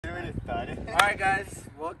Alright guys,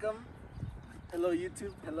 welcome. Hello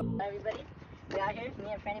YouTube, hello. Hi everybody, we out here,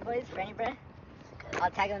 me and Franny boys, Franny bread. I'll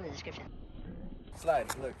tag them in the description. Slide,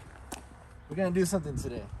 look. We're gonna do something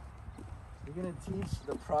today. We're gonna teach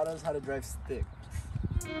the Pradas how to drive stick.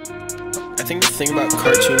 I think the thing about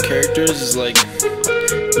cartoon characters is like,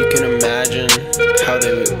 you can imagine how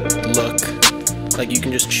they would look. Like you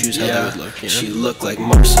can just choose how they would look, you know? She looked like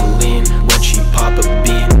Marceline when she pop a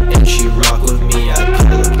bean, and she rock with me, I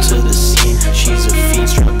pull up to the scene. She's a fiend,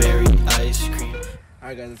 strawberry ice cream.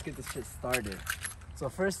 Alright guys, let's get this shit started. So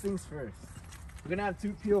first things first, we're gonna have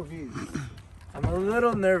two POVs. I'm a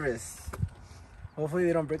little nervous. Hopefully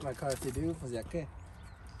they don't break my car. If they do, pues ya que.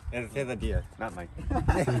 It's his idea, not mine.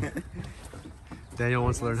 Daniel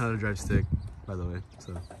wants to learn how to drive stick, by the way.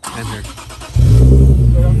 So, and her.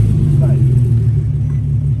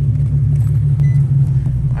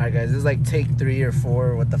 Alright guys, this is like take 3 or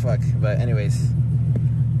 4, what the fuck. But anyways,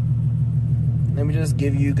 let me just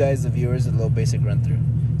give you guys, the viewers, a little basic run through.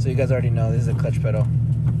 So you guys already know this is a clutch pedal.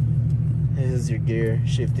 This is your gear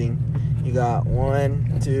shifting. You got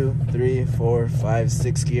 1, 2, 3, 4, 5,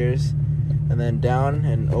 6 gears. And then down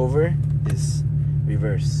and over is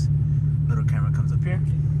reverse. Little camera comes up here.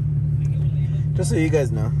 Just so you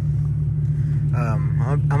guys know.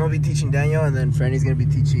 I'm gonna be teaching Daniel, and then Franny's gonna be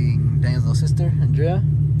teaching Daniel's little sister, Andrea.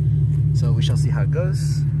 So we shall see how it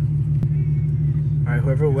goes. Alright,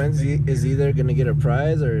 whoever wins is either gonna get a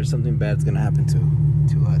prize or something bad's gonna happen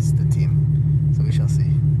to us, the team. So we shall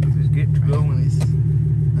see. Let's get going.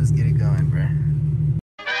 Let's get it going, bruh.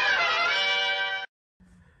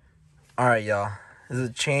 Alright, y'all. This is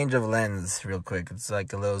a change of lens real quick. It's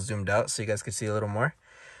like a little zoomed out so you guys can see a little more.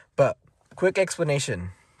 But, quick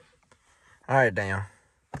explanation. Alright, Daniel.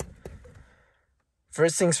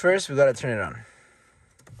 First things first, we gotta turn it on.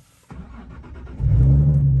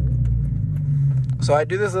 So I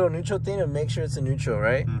do this little neutral thing to make sure it's a neutral,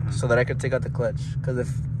 right? So that I could take out the clutch. Because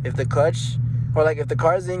if the clutch, or like if the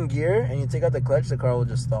car's in gear and you take out the clutch, the car will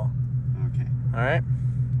just stall. Okay. Alright?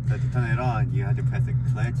 So to turn it on, you have to press the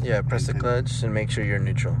clutch. Yeah, press the clutch and make sure you're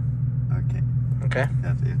neutral. Okay. Okay?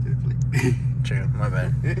 That's it. True, my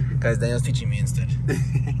bad. Guys, Daniel's teaching me instead.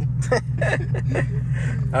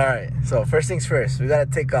 Alright, so first things first, we gotta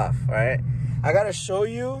take off, alright? I gotta show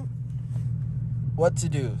you what to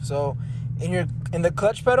do. So in the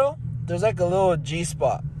clutch pedal, there's like a little G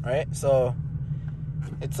spot, right? So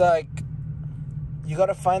it's like you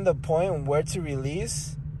gotta find the point where to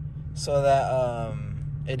release so that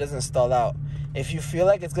it doesn't stall out. If you feel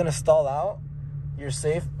like it's gonna stall out, your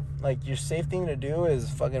safe thing to do is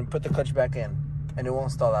fucking put the clutch back in and it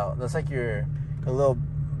won't stall out. That's like your little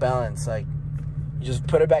balance. Like you just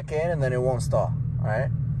put it back in and then it won't stall.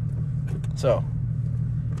 Alright? So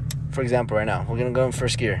for example, right now, we're gonna go in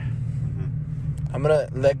first gear. I'm gonna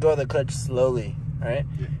let go of the clutch slowly. Alright?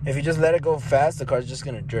 Yeah. If you just let it go fast, the car's just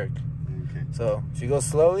gonna jerk. Okay. So if you go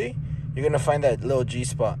slowly, you're gonna find that little G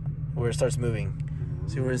spot where it starts moving.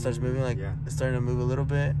 See where it starts moving? Like it's starting to move a little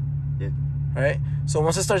bit. Yeah. Alright? So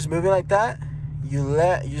once it starts moving like that,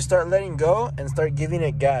 you start letting go and start giving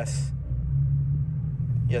it gas.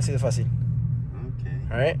 Yeah, see the fácil. Okay.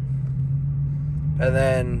 Alright? And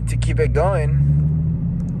then to keep it going,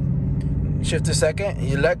 shift to second,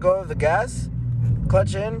 you let go of the gas,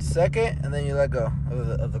 clutch in, second, and then you let go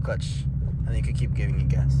of the clutch. And you can keep giving it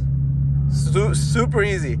gas. Super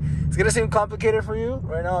easy. It's gonna seem complicated for you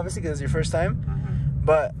right now, obviously, because it's your first time.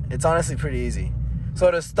 But it's honestly pretty easy. So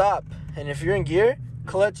to stop, and if you're in gear,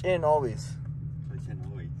 clutch in always.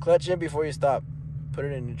 Clutch in before you stop. Put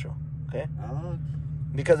it in neutral, okay? Oh.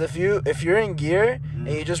 Because if you're in gear and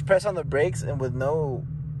you just press on the brakes and with no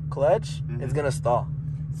clutch, it's gonna stall.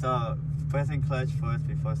 So pressing clutch first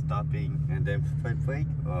before stopping, and then press brake,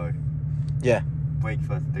 or Yeah. brake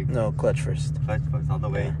first? Then No, clutch first. clutch first all the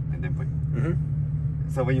way, and then brake.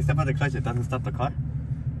 So when you step on the clutch, it doesn't stop the car?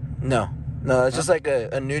 No, it's just like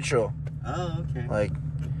a neutral. Oh, okay. Like,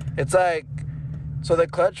 it's like, so the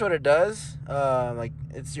clutch, what it does, like,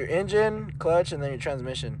 it's your engine, clutch, and then your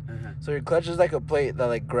transmission. So your clutch is like a plate that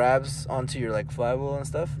like grabs onto your like flywheel and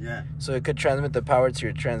stuff. Yeah. So it could transmit the power to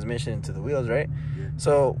your transmission to the wheels, right? Yeah.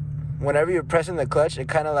 So whenever you're pressing the clutch, it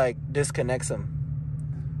kind of like disconnects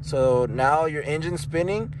them. So now your engine's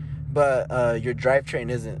spinning, but your drivetrain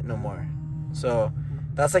isn't no more. So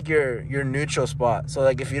that's like your neutral spot. So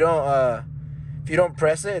like if you don't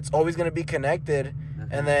press it, it's always gonna be connected.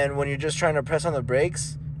 And then when you're just trying to press on the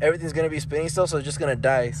brakes, everything's gonna be spinning still, so it's just gonna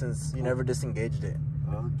die since you never disengaged it.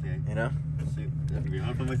 Okay. You know? Shit, that's gonna be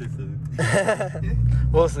hard for my sister.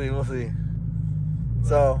 We'll see.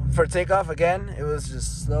 So for takeoff again, it was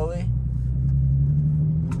just slowly.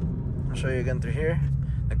 I'll show you again through here.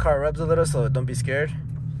 the car rubs a little, so don't be scared.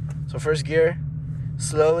 So first gear,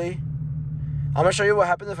 slowly. I'm gonna show you what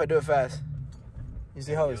happens if I do it fast. You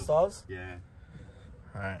see how it stalls? Yeah.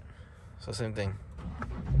 Alright. So same thing.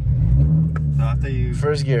 So after you...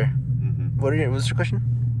 First gear. What's your question?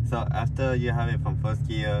 So after you have it from first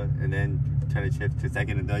gear and then turn the shift to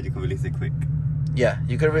second and third, you can release it quick. Yeah,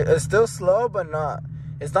 you could. It's still slow, but not.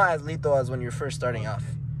 It's not as lethal as when you're first starting off,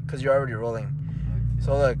 because you're already rolling. Okay.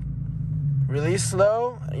 So look, release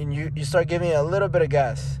slow, and you start giving a little bit of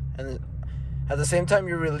gas, and at the same time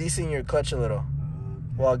you're releasing your clutch a little,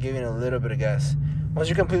 while giving a little bit of gas. Once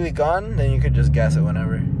you're completely gone, then you could just gas it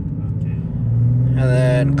whenever. Okay. And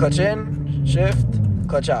then clutch in, shift,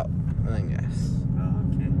 clutch out, and then gas.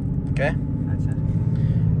 Okay. Okay. Gotcha.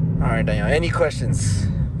 All right, Daniel. Any questions?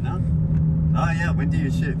 No? Oh yeah, when do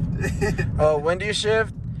you shift? Oh, when do you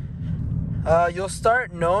shift? You'll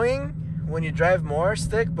start knowing when you drive more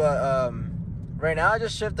stick, but right now I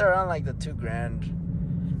just shift around like the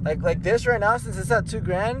 $2,000. Like this right now, since it's at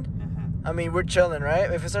 $2,000, I mean we're chilling, right?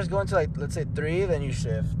 If it starts going to like, let's say 3, then you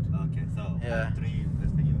shift. Okay, so Yeah. 3,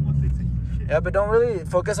 let's think even more 6 shift. Yeah, but don't really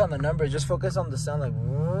focus on the numbers. Just focus on the sound,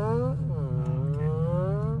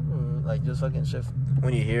 like just fucking shift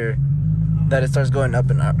when you hear that it starts going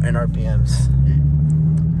up in RPMs.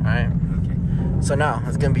 All right. Okay. So now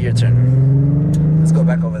it's gonna be your turn. Let's go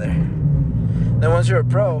back over there. Then once you're a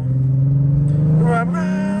pro,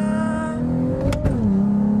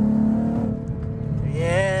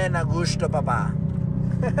 bien a gusto, papa.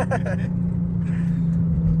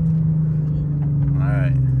 All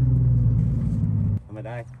right. I'm gonna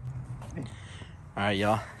die. All right,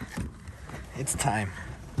 y'all. It's time.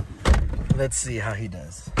 Let's see how he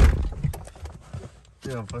does.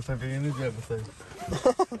 Yeah, first time being in this episode.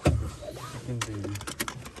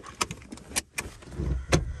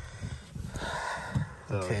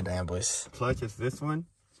 Okay, damn boys. Clutch is this one.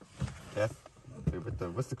 That's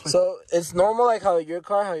what's the clutch? So it's normal, like how your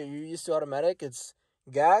car, how you're used to automatic. It's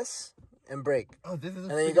gas and brake, oh, this is.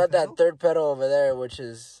 and then you got that third pedal over there, which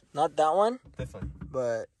is not that one, This one.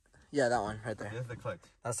 but yeah, that one right there. This is the clutch.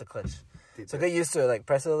 That's the clutch. So get used to it. Like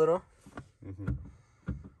press it a little. Mm-hmm.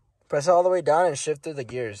 Press it all the way down and shift through the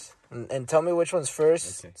gears. And tell me which one's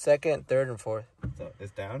first, Okay. second, third, and fourth. So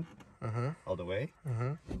it's down. Mm-hmm. All the way.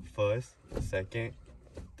 Mm-hmm. First, second,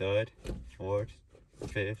 third, fourth,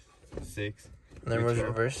 fifth, sixth. And then where's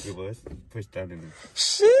neutral, reverse? Reverse. Push down and then.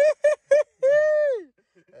 Shit!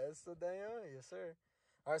 That's so damn. Yes, sir.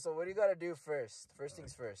 All right, so what do you got to do first? First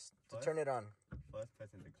things first. To turn it on. First,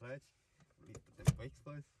 pressing the clutch. Release the brakes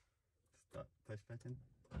first. Stop. Push button.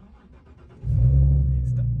 And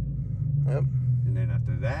stop. Yep. And then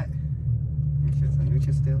after that, make sure it's on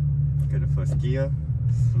neutral still. Go to first gear.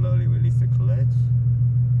 Slowly release the clutch.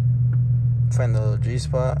 Find the little G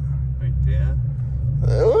spot. Right there.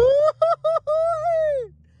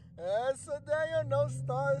 That's so damn. No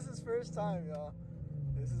stall. This is his first time, y'all.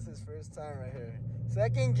 This is his first time right here.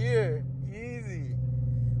 Second gear. Easy.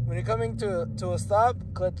 When you're coming to a stop,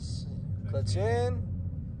 clutch in.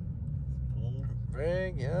 Pull.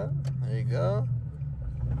 Brake, yeah. There you go.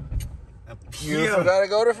 You Yeah. forgot to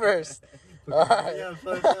go to first. All right. Yeah,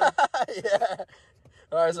 first. Yeah.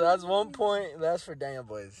 All right, so that's 1 point. That's for Daniel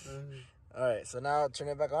boys. All right, so now turn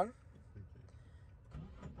it back on.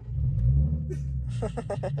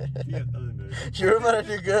 You're about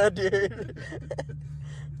to do good, dude.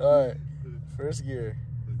 All right, first gear.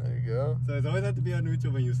 There you go. So it's always have to be on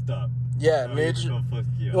neutral when you stop. Yeah, Or you neutral. go first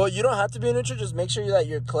gear. Well, you don't have to be in neutral. Just make sure that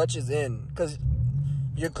your clutch is in, because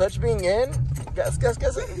your clutch being in. Gas.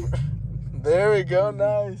 There we go.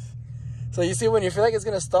 Nice. So you see, when you feel like it's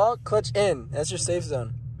gonna stall, clutch in. That's your safe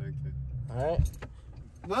zone. Okay. All right.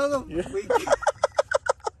 Mother.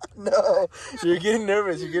 No, you're getting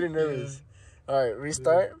nervous. You're getting nervous. All right,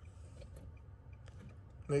 restart.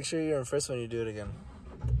 Make sure you're in first when you do it again.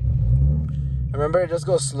 Remember, just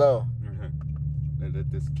go slow. Let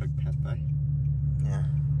this truck pass by. Yeah.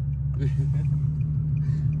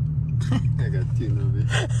 I got two of it.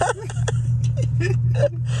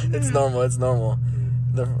 It's normal. It's normal.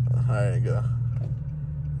 All right, go.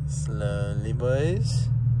 Slowly, boys.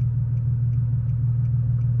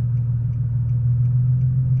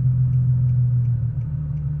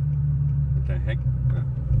 What the heck?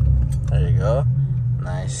 There you go.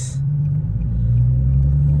 Nice.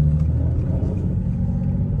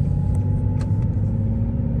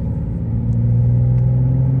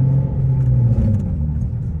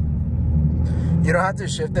 You don't have to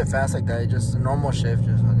shift it fast like that. Just a normal shift.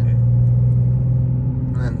 Just okay.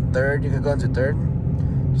 And then third, you could go into third.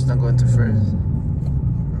 Just don't go into first.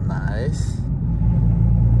 Nice.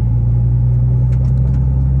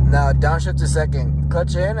 Now downshift to second.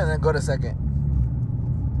 Clutch in and then go to second.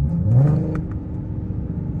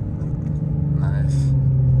 Nice.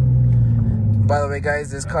 By the way,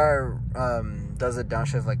 guys, this car does a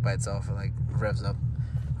downshift like by itself. It like revs up.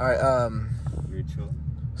 All right. Neutral.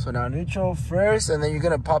 So now neutral first, and then you're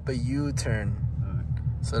gonna pop a U-turn.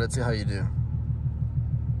 So let's see how you do.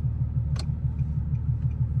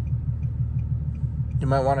 You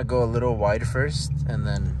might want to go a little wide first, and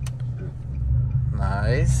then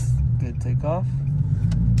nice, good takeoff.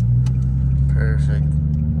 Perfect.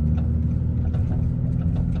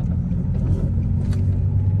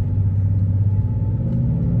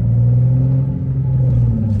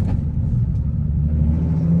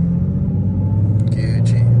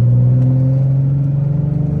 Gucci.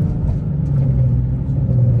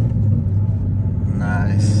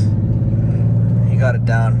 Nice. You got it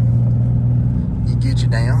down. Gucci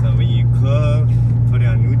down. So when you curve, put it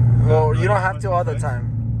on neutral. Well, you don't have to all the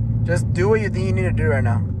time. Just do what you think you need to do right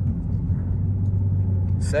now.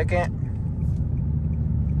 Second.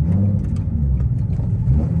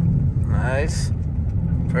 Nice.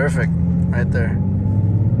 Perfect. Right there.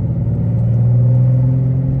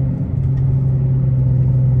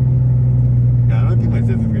 Yeah, I don't think my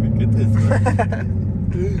sister's gonna get this.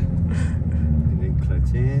 And then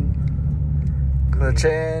clutch in. Clutch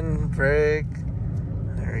in, brake.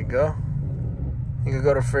 There you go. You can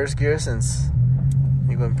go to first gear since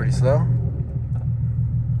you're going pretty slow.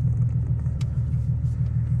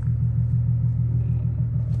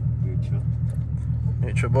 Neutral.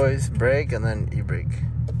 Neutral, boys. Brake and then e-brake.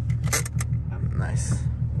 Nice.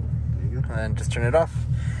 There you go. And then just turn it off.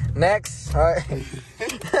 Next. All right.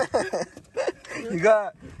 You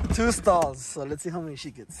got 2 stalls, so let's see how many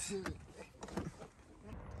she gets.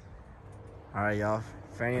 All right, y'all.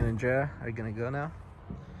 Franny and Andrea are gonna go now.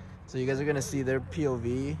 So you guys are gonna see their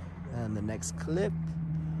POV and the next clip.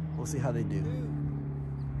 We'll see how they do.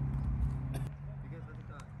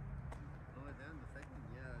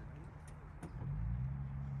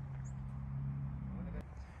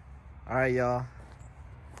 All right, y'all.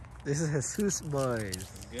 This is Jesus, boys.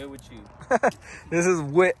 Good with you. This is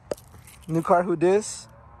Wit. New car, who dis?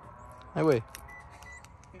 Hey, wait.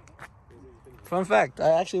 Fun fact,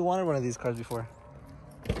 I actually wanted one of these cars before.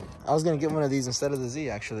 I was gonna get one of these instead of the Z,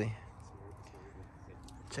 actually.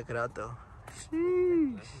 Check it out, though.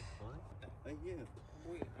 Sheesh.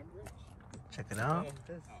 Check it out.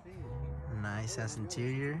 Nice ass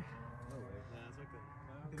interior.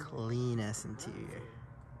 Clean ass interior.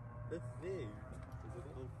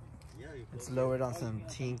 It's lowered on some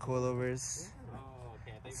teen coilovers.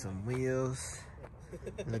 Some wheels.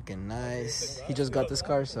 Looking nice. He just got this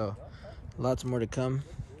car, so lots more to come.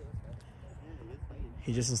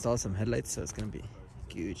 He just installed some headlights, so it's gonna be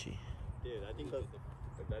Gucci. Dude, I think goes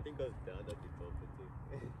down that default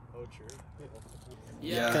too. Oh, true.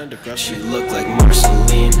 Yeah, kinda depressing. She look like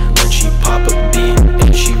Marceline when she pop a bean,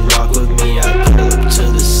 and she rock with me. I pull up to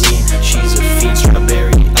the scene. She's a fiend,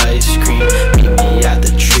 strawberry ice cream. Meet me at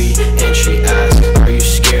the tree, and she asks, "Are you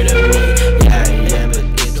scared of me?" Yeah, I am, but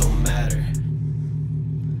it don't matter.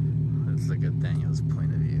 Let's look at Daniel's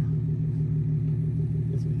point of view.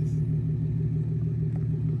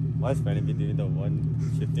 Why is Franny be doing the one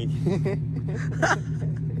shifting?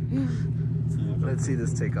 Let's see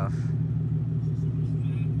this take off.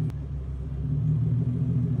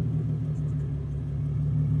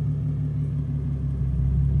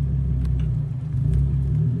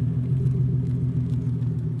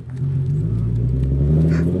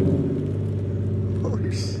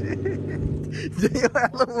 Holy shit. Daniel,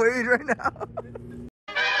 I'm worried right now.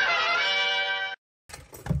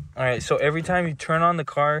 All right, so every time you turn on the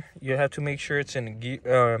car, you have to make sure it's in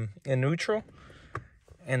neutral,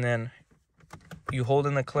 and then you hold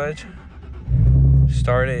in the clutch,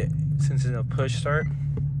 start it since it's a push start.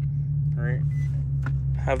 All right,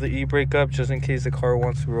 have the e-brake up just in case the car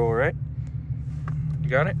wants to roll. Right, you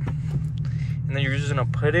got it. And then you're just gonna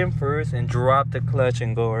put in first and drop the clutch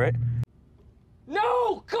and go. Right.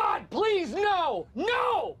 No, God, please, no,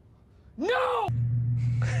 no, no.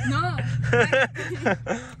 No.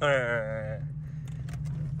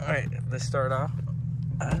 All right, let's start off.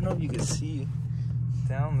 I don't know if you can see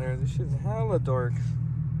down there. This shit's hella dark.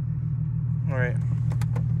 All right.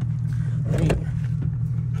 Wait,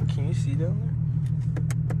 can you see down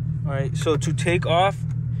there? All right, so to take off,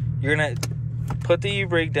 you're gonna put the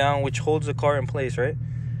e-brake down, which holds the car in place, right?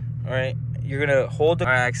 All right, you're gonna hold the...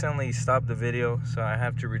 I accidentally stopped the video, so I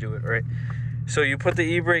have to redo it, all right? So you put the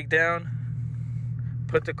e-brake down,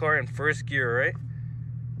 put the car in first gear, right?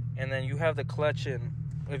 And then you have the clutch in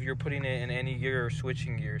if you're putting it in any gear or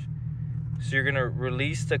switching gears. So you're gonna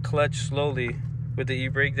release the clutch slowly with the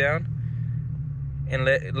e-brake down, and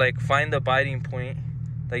find the biting point.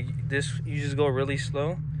 Like this, you just go really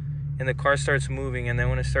slow, and the car starts moving. And then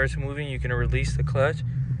when it starts moving, you can release the clutch.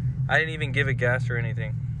 I didn't even give it gas or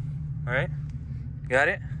anything. All right, got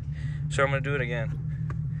it? So I'm gonna do it again.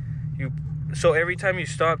 So every time you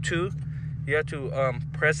stop too, you have to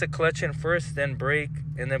press the clutch in first, then brake,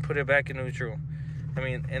 and then put it back in neutral.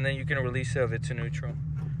 And then you can release it if it's in neutral.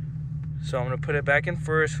 So I'm gonna put it back in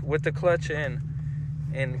first with the clutch in.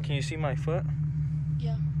 And can you see my foot?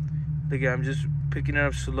 Yeah. Look, I'm just picking it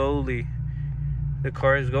up slowly. The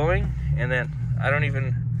car is going, and then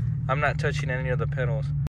I'm not touching any of the pedals.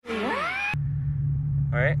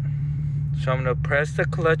 Alright? So I'm gonna press the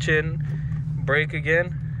clutch in, brake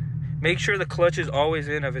again. Make sure the clutch is always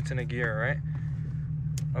in if it's in a gear, right?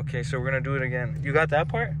 Okay, so we're gonna do it again. You got that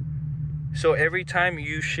part? So every time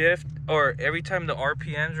you shift, or every time the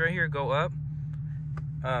RPMs right here go up,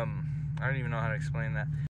 I don't even know how to explain that.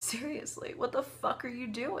 Seriously, what the fuck are you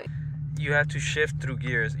doing? You have to shift through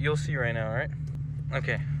gears. You'll see right now, right?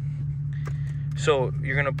 Okay. So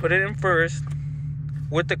you're gonna put it in first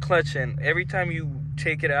with the clutch in. Every time you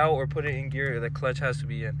take it out or put it in gear, the clutch has to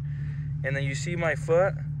be in. And then you see my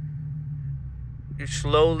foot?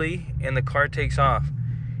 Slowly, and the car takes off.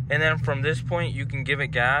 And then from this point, you can give it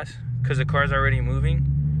gas because the car's already moving.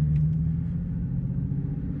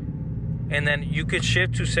 And then you could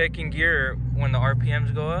shift to second gear when the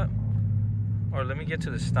RPMs go up. Or let me get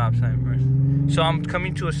to the stop sign first. So I'm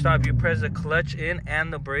coming to a stop. You press the clutch in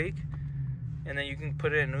and the brake, and then you can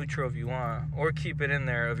put it in neutral if you want, or keep it in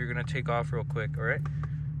there if you're gonna take off real quick. All right?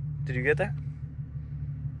 Did you get that?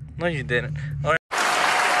 No, you didn't. All right.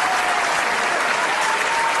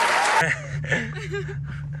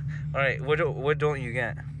 All right, what don't you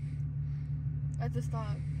get? At the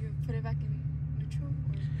stop, you put it back in neutral?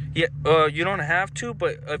 Or? Yeah, you don't have to,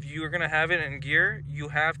 but if you're gonna have it in gear, you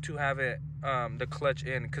have to have it the clutch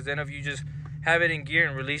in, because then if you just have it in gear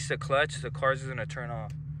and release the clutch, the car's gonna turn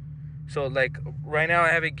off. So like right now I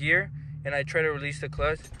have it gear and I try to release the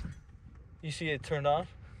clutch, you see it turned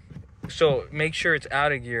off. So make sure it's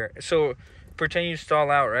out of gear. So pretend you stall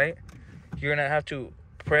out, right? You're gonna have to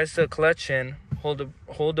press the clutch in, hold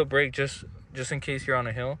the brake just in case you're on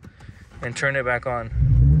a hill, and turn it back on,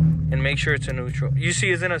 and make sure it's in neutral. You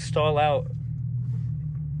see it's gonna stall out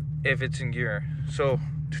if it's in gear. So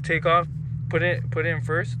to take off, put it in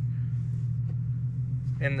first.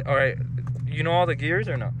 And all right, you know all the gears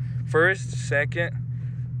or no? First, second,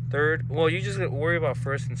 third. Well, you just worry about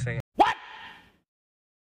first and second. What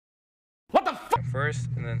the fuck? First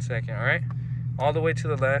and then second, all right? All the way to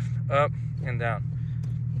the left, up and down.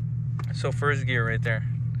 So first gear right there.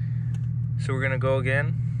 So we're gonna go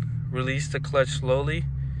again, release the clutch slowly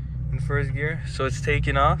in first gear, so it's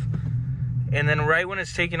taking off. And then right when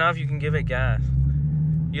it's taking off, you can give it gas.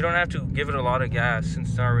 You don't have to give it a lot of gas since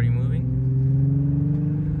it's already moving.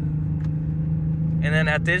 And then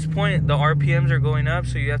at this point, the RPMs are going up,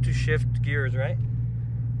 so you have to shift gears, right?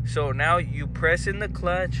 So now you press in the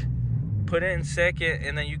clutch, put it in second,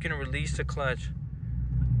 and then you can release the clutch.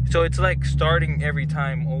 So it's like starting every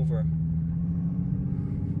time over.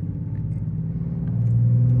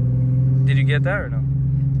 Did you get that or no?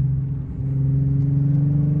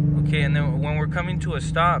 Okay, and then when we're coming to a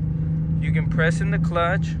stop, you can press in the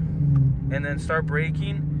clutch and then start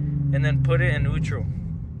braking and then put it in neutral.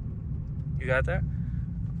 You got that?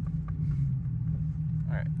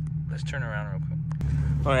 Alright, let's turn around real quick.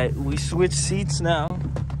 Alright, we switch seats now,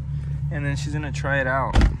 and then she's gonna try it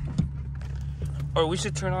out. Or we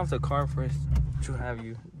should turn off the car first to have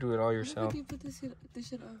you do it all yourself. How do you put this shit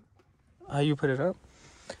up? How you put it up?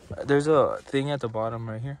 There's a thing at the bottom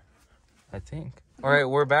right here, I think. Alright,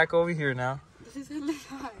 we're back over here now. This is hella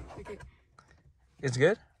high. Okay. It's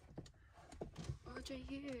good? Oh, it's right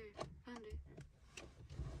here. Found it.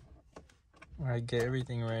 Alright, get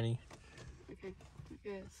everything ready. Okay.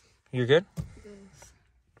 Yes. You're good? Yes.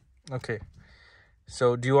 Okay.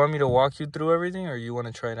 So, do you want me to walk you through everything, or you want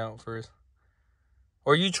to try it out first?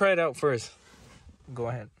 Or you try it out first. Go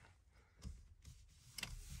ahead.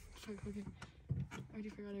 Fuck, okay. I already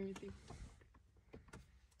forgot everything.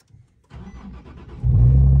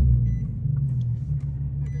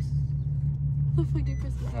 What the fuck did you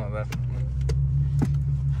press that? Oh, that's...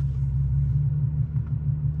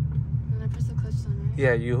 And I press the clutch down, right?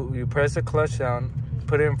 Yeah, you press the clutch down,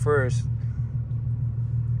 put it in first,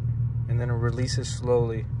 and then it releases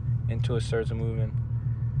slowly until it starts moving.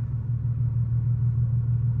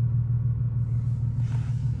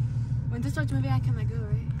 When this starts moving, I can let go,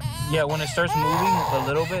 right? Yeah, when it starts moving a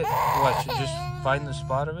little bit, watch, just find the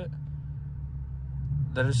spot of it.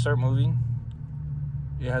 Let it start moving.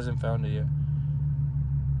 It hasn't found it yet.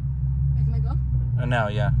 Now,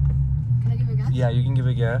 yeah. Can I give it gas? Yeah, you can give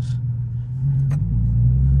it gas.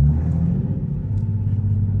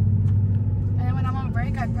 And then when I'm on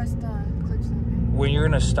brake, I press the clutch. When you're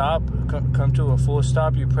gonna stop, come to a full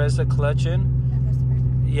stop, you press the clutch in. I press the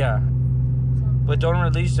brake. Yeah. So, But don't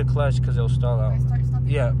release the clutch because it'll stall out. I start stopping.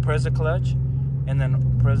 Yeah, press the clutch and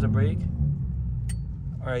then press the brake.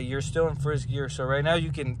 All right, you're still in first gear. So right now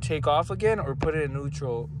you can take off again or put it in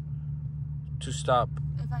neutral to stop.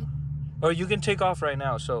 If I... Or you can take off right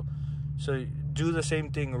now. So do the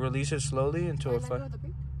same thing. Release it slowly until it... Let go of the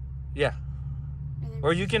brake? Yeah. And then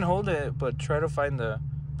Or you can hold it, but try to find the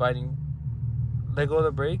biting... Let go of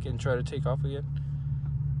the brake and try to take off again.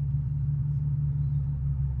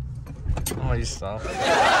 Oh, you stop. Right,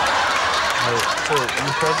 so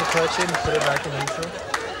you press the clutch in, put it back in neutral.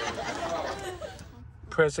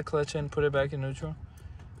 Press the clutch in, put it back in neutral.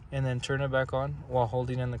 And then turn it back on while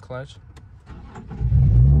holding in the clutch.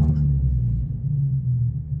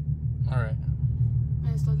 Alright.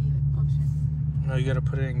 I still need it. Oh, shit. Now you gotta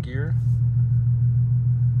put it in gear.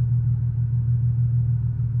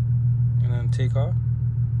 And then take off.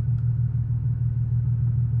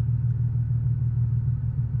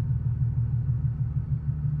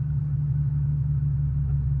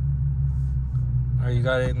 Alright, you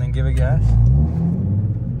got it, and then give it gas.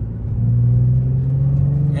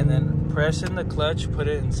 And then press in the clutch, put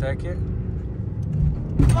it in second.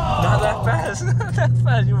 Not that fast, not that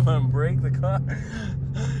fast. You want to break the car.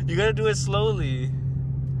 You gotta do it slowly.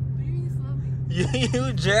 What do you mean slowly?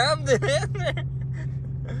 You jammed it in there.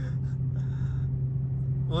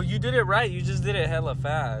 Well, you did it right. You just did it hella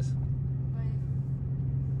fast. Wait.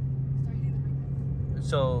 Start hitting the brake.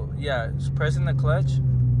 So, yeah, just pressing the clutch.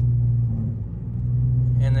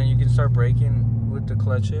 And then you can start braking with the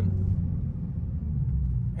clutch in.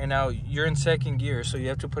 And now you're in second gear, so you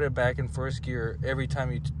have to put it back in first gear every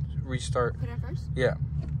time you restart. Put it first? Yeah.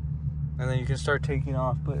 And then you can start taking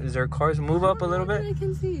off. But is there cars? Move up a little bit. I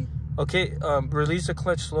can see. Okay, release the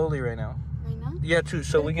clutch slowly right now. Right now? Yeah, too,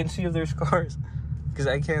 so we can see if there's cars. Because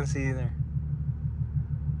I can't see either.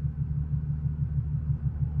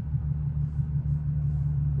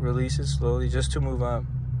 Release it slowly just to move up.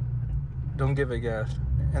 Don't give it gas.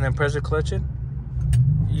 And then press the clutch in.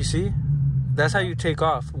 You see? That's how you take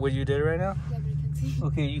off. What you did right now? Yeah, but I can see.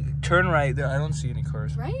 Okay, you turn right there. I don't see any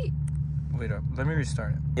cars. Right? Wait up. Let me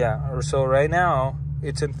restart it. Yeah, so right now,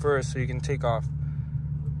 it's in first, so you can take off.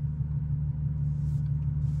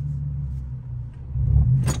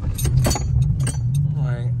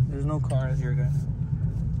 Alright, there's no cars here, guys.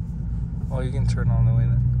 Oh, you can turn all the way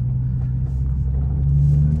then.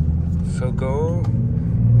 So go,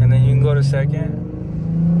 and then you can go to second.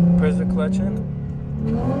 Press the clutch in.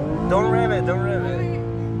 Don't rev it, don't rev it.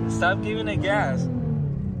 Stop giving it gas.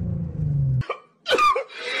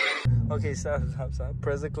 Okay, stop.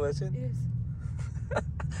 Press the clutch in. It is.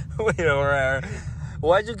 Wait, alright.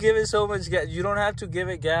 Why'd you give it so much gas? You don't have to give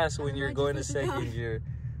it gas when you're I going to just put it second down. gear.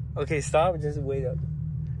 Okay, stop. Just wait up.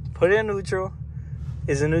 Put it in neutral.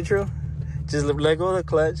 Is it neutral? Just let go of the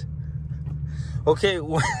clutch. Okay,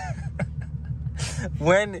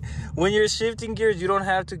 when you're shifting gears, you don't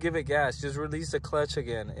have to give it gas. Just release the clutch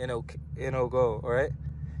again, and it'll go. All right.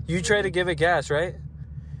 You try to give it gas, right?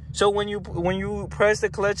 So when you press the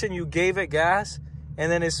clutch and you gave it gas,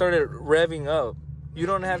 and then it started revving up, you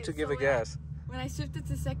don't have to give it gas. When I shifted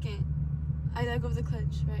to second, I let go of the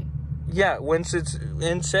clutch, right? Yeah, once it's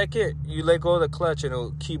in second, you let go of the clutch and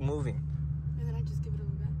it'll keep moving. And then I just give it a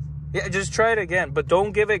little gas. Yeah, just try it again, but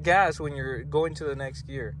don't give it gas when you're going to the next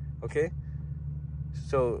gear, okay?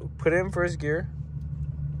 So put it in first gear.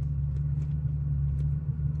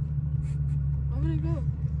 Where would it go?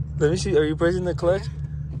 Let me see, are you pressing the clutch?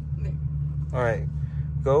 There. All right,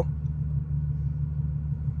 go.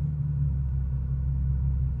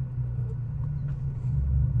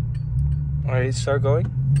 All right, start going.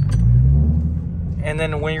 And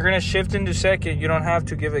then when you're gonna shift into second, you don't have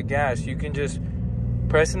to give it gas. You can just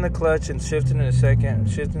press in the clutch and shift into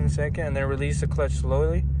second, and then release the clutch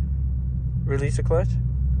slowly. Release the clutch,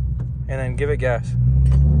 and then give it gas.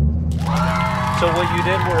 So what you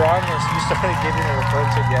did wrong is you started giving it a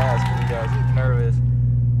bunch of gas because you got nervous.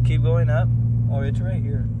 Keep going up. Oh, it's right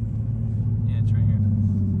here. Yeah, it's right here.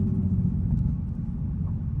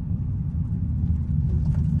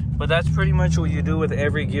 But that's pretty much what you do with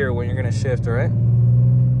every gear when you're gonna shift, all right?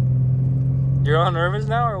 You're all nervous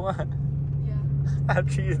now or what? Yeah.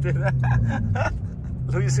 After you did that.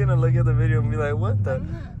 Louis gonna look at the video and be like, what the?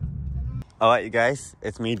 Alright, you guys,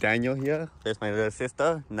 it's me, Daniel, here. There's my little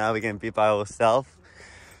sister. Now we can be by ourselves.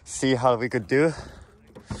 See how we could do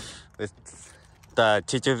with the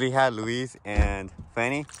teachers we had, Louise and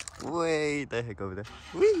Fanny. way the heck over there.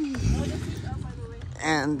 Whee!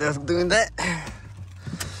 And just doing that.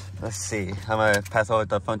 Let's see. I'm gonna pass over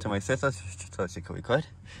the phone to my sister so she can record.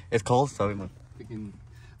 It's cold, so we can.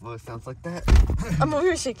 Well, it sounds like that. I'm over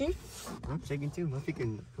here shaking. I'm shaking too. My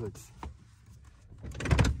freaking hurts.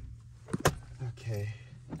 Okay.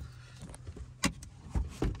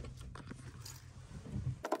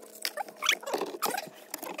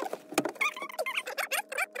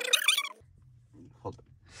 Hold on.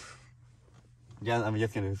 Yeah, I'm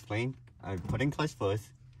just gonna explain. I'm putting clutch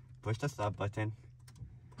first. Push the stop button.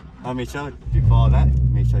 Make sure before that,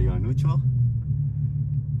 make sure you're neutral.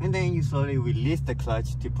 And then you slowly release the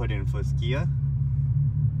clutch to put it in first gear.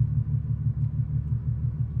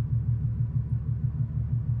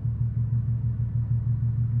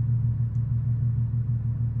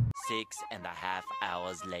 Six and a half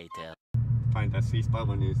hours later. Find that sweet spot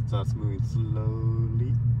when it starts moving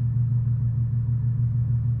slowly.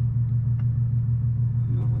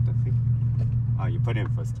 No, what the freak? Oh, you put it in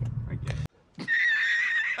first gear. I get it.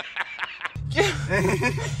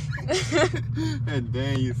 And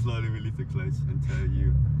then you slowly release the clutch until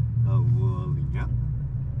you are whirling up.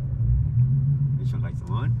 Make sure lights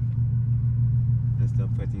are on. Let's start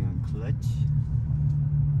putting on clutch.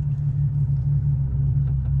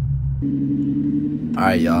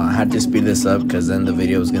 Alright y'all, I had to speed this up because then the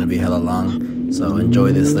video is going to be hella long. So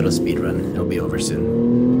enjoy this little speed run. It'll be over soon.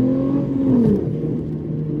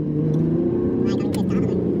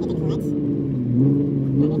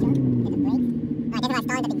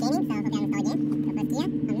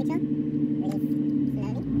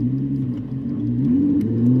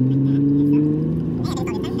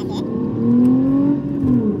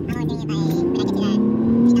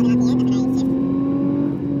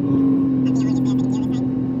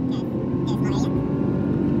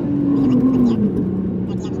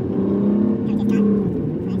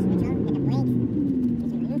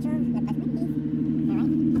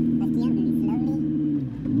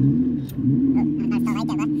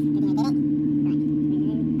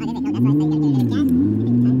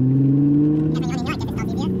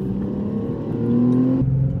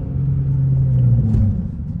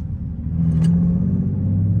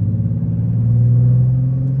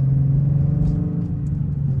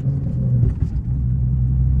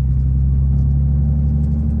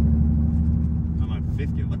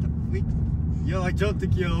 Yo, I jumped the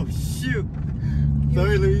kill. Shoot.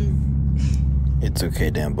 Sorry, Louise. It's okay,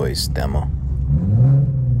 damn boys. Demo.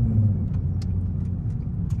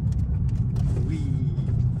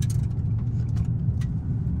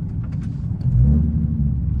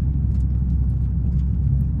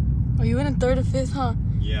 Are you in a third or fifth, huh?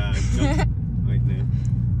 Yeah, I jumped right there.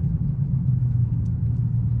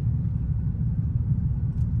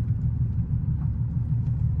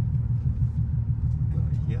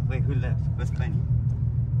 Yeah, wait, who left? Where's Fanny?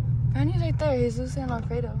 Fanny's right there. Jesus and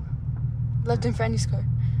Alfredo. Left in Fanny's car.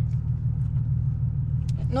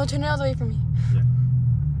 No, turn it all the way from me. Yeah.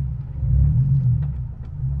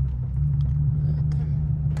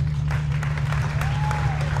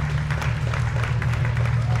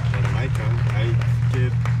 That's my turn. I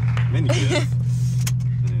skip many gears.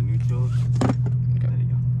 And then neutral. There you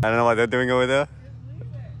go. I don't know what they're doing over there.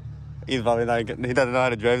 He's probably not, he doesn't know how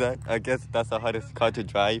to drive that. I guess that's the hardest car to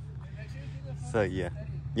drive. So yeah.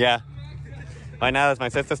 Yeah. Right now it's my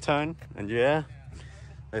sister's turn. And yeah.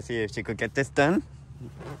 Let's see if she could get this done.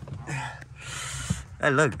 Hey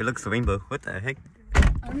look, it looks rainbow. What the heck? I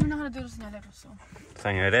don't even know how to do this in Alfredo, so.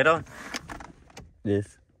 Señorero.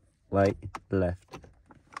 This, right, left.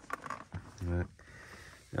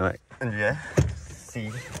 Alright. And yeah. See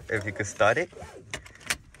if you could start it.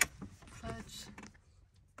 Clutch.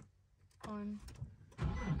 On.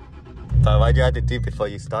 But why do you have to do it before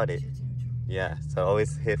you start it? Yeah, so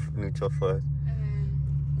always hit neutral first. And then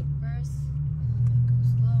reverse. And then go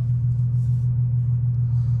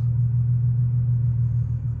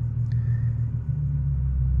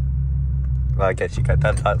slow. Well, I guess you got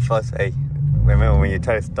that part first. Hey, remember when you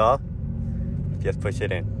try to stop, just push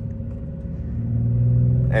it in.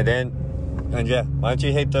 And then, and yeah, once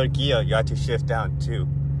you hit third gear, you have to shift down too.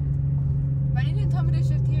 But he didn't tell me to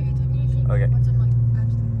shift here. He told me to shift Okay. once I'm like,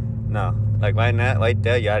 actually. No, like right now, right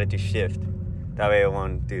there, you have to shift. That way it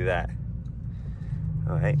won't do that.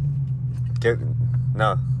 Alright.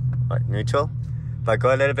 No, right, neutral. But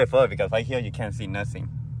go a little bit forward because right here you can't see nothing.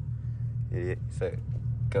 Idiot. So,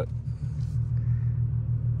 go.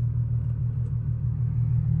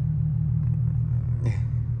 Well,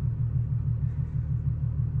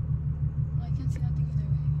 I can't see nothing either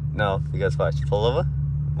way. No, because watch. Pull over.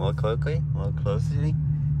 More quickly. More closely.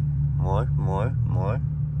 More.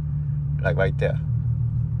 Like right there.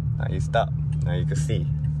 Now you stop. Now you can see.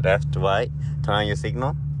 Left, right. Turn on your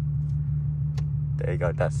signal. There you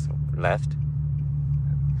go. That's left.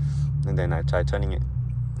 And then I try turning it.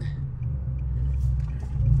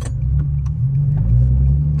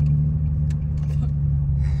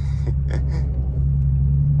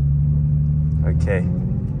 Okay.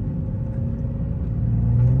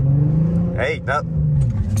 Hey, no.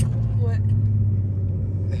 What?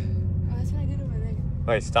 Oh, that's what I did over there.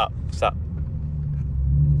 Wait, stop.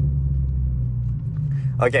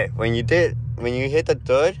 Okay, when you hit the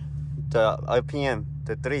third, the RPM,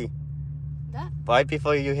 the 3. That? Right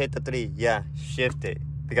before you hit the 3, yeah, shift it.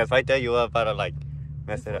 Because right there you were about to like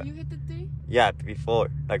mess Before it up. you hit the 3? Yeah, before.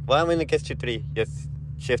 Like when it gets to 3, just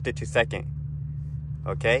shift it to second.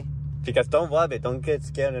 Okay? Because don't rub it. Don't get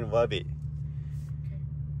scared and rub it. Okay.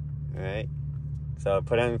 Alright. So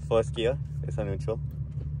put it in first gear. It's on neutral.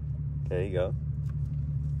 There you go.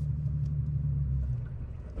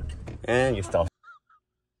 And you stop.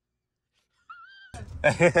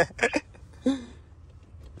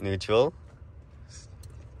 Neutral.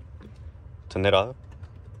 Turn it off.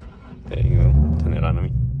 There you go. Turn it on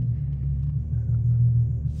me.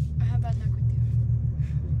 I have bad luck with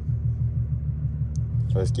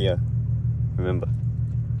you. First gear. Remember.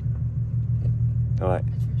 Alright.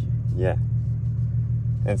 That's for sure. Yeah.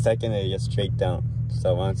 And second, just straight down.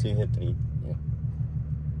 So once you hit 3, yeah.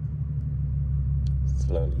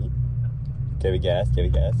 Slowly. Give it gas.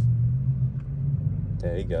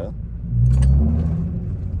 There you go.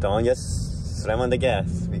 Don't just slam on the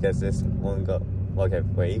gas because this won't go. Okay,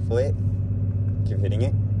 wait for it. Keep hitting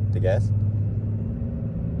it. The gas.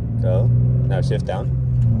 Go. Now shift down.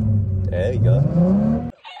 There you go.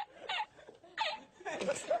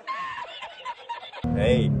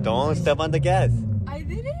 Hey, don't step on the gas. I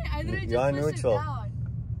didn't. I didn't just You're on push neutral. it down.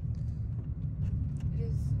 It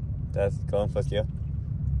is. That's going first gear.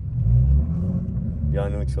 You're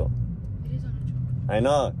on neutral. It is on neutral. I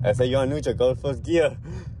know. I said you're on neutral. Go first gear.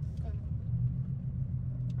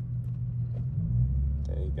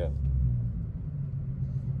 There you go.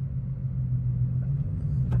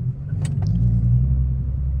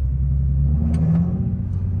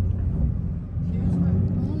 Here's where.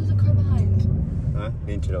 Oh, there's a car behind. Huh?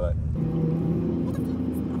 Lean to the right.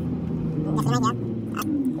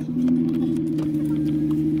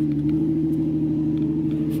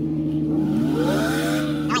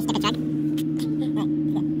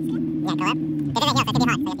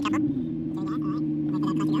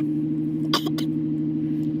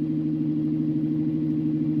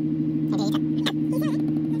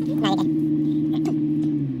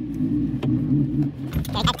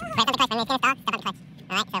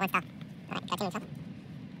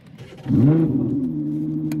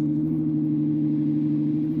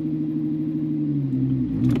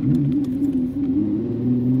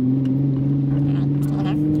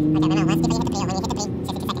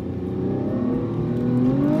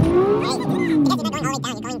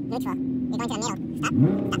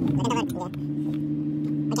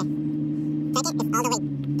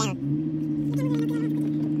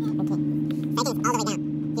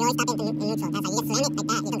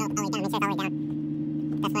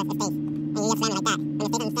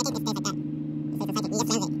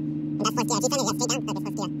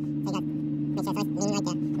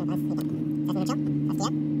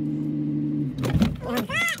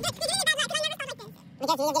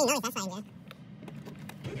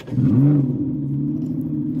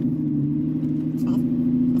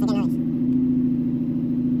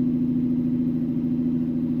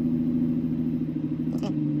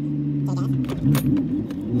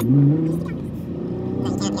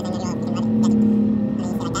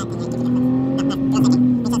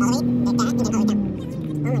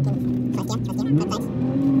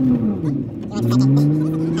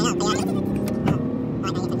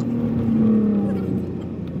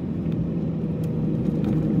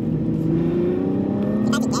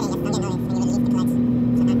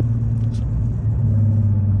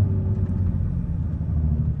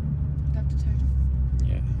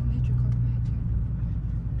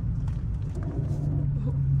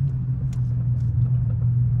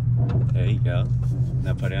 There you go.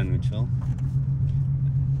 Now put it on neutral.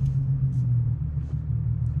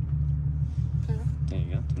 There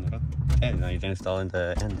you go. Turn it off. Okay, now you can install in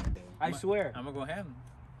the end. I swear. I'm gonna go ham.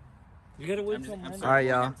 You gotta wait till Monday. All right,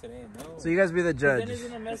 y'all. So you guys be the judge.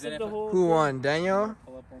 Who won, Daniel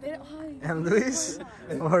and Luis,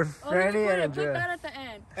 or Franny and Put Andrea? that at the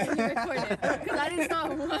end. And you record it. Because I didn't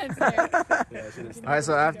stop once there. All right,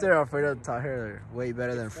 so after Alfredo taught her way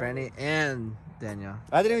better than Franny and Daniel.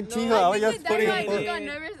 I didn't even cheat her. I was just putting I just it. got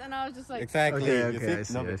nervous and I was just like... Exactly. Okay, I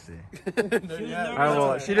see. No. I see. All right,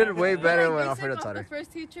 well, she did way better when Alfredo taught her. The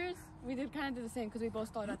first teachers, we did kind of do the same because we both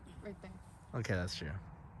started right there. Okay, that's true.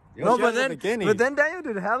 No, but then Daniel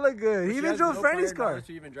did hella good. He even drove Franny's car.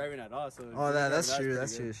 She even driving at all. So Oh, that's true.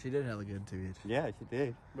 That's true. She did hella good too. Yeah, she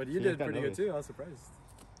did. But you did pretty good too. I was surprised.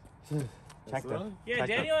 Check that. Yeah,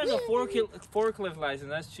 Daniel has a forklift license.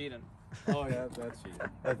 That's cheating. Oh yeah, that's cheating.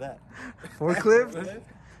 What's that? Forklift?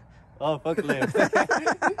 Oh, forklift.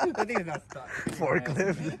 I think it's not stuck.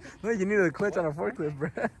 Forklift? No, you need a clutch on a forklift, bro.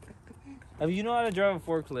 If you know how to drive a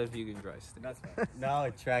forklift, you can drive. That's fine. No,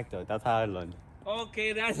 a tractor. That's how I learned.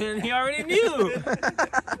 Okay, he already knew.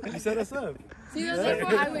 You set us up. See,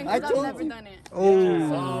 therefore I win because I've never done it.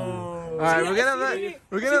 Oh. All right, we're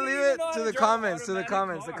gonna leave it to the comments. To the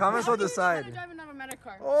comments. The comments will I'm decide. driving an automatic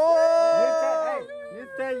car. Oh. You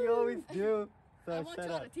said you always do. So I want shut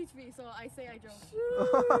y'all up. to teach me, so I say I drove.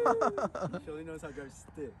 She only knows how to drive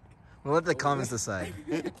stick. We'll let the comments decide.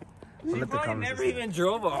 We'll let the Probably comments never decide. even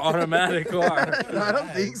drove an automatic car. No, I don't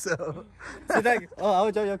think so. She's like, oh, I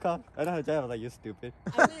will drive your car. I know how to drive. I was like, you stupid.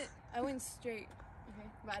 I went straight, okay,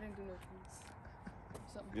 but I didn't do no turns.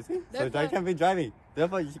 So You see? So Therefore- I can't be driving.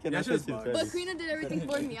 Therefore, you cannot she's say she's smart. but driving. Karina did everything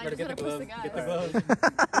for me. I just gotta push the gas. Get the glove.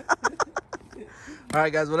 All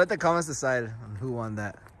right, guys. We'll let the comments decide on who won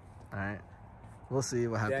that. All right. We'll see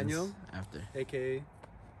what happens Daniel? after. AKA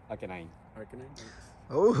Okay, 9. Arcanine.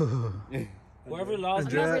 Oh. Whoever lost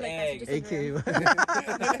Andrea, an egg. AKA. All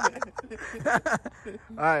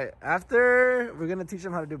right. After, we're gonna teach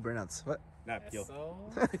them how to do burnouts. What? Not peel. So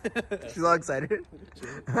She's all excited.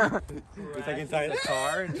 It's like inside the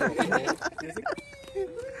car.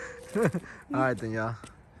 All right, then, y'all.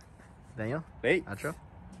 Daniel, Wait. outro.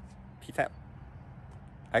 Peace out.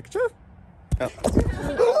 Extra? Oh.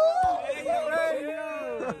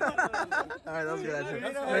 All right, that was good.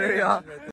 Outro. Later, y'all.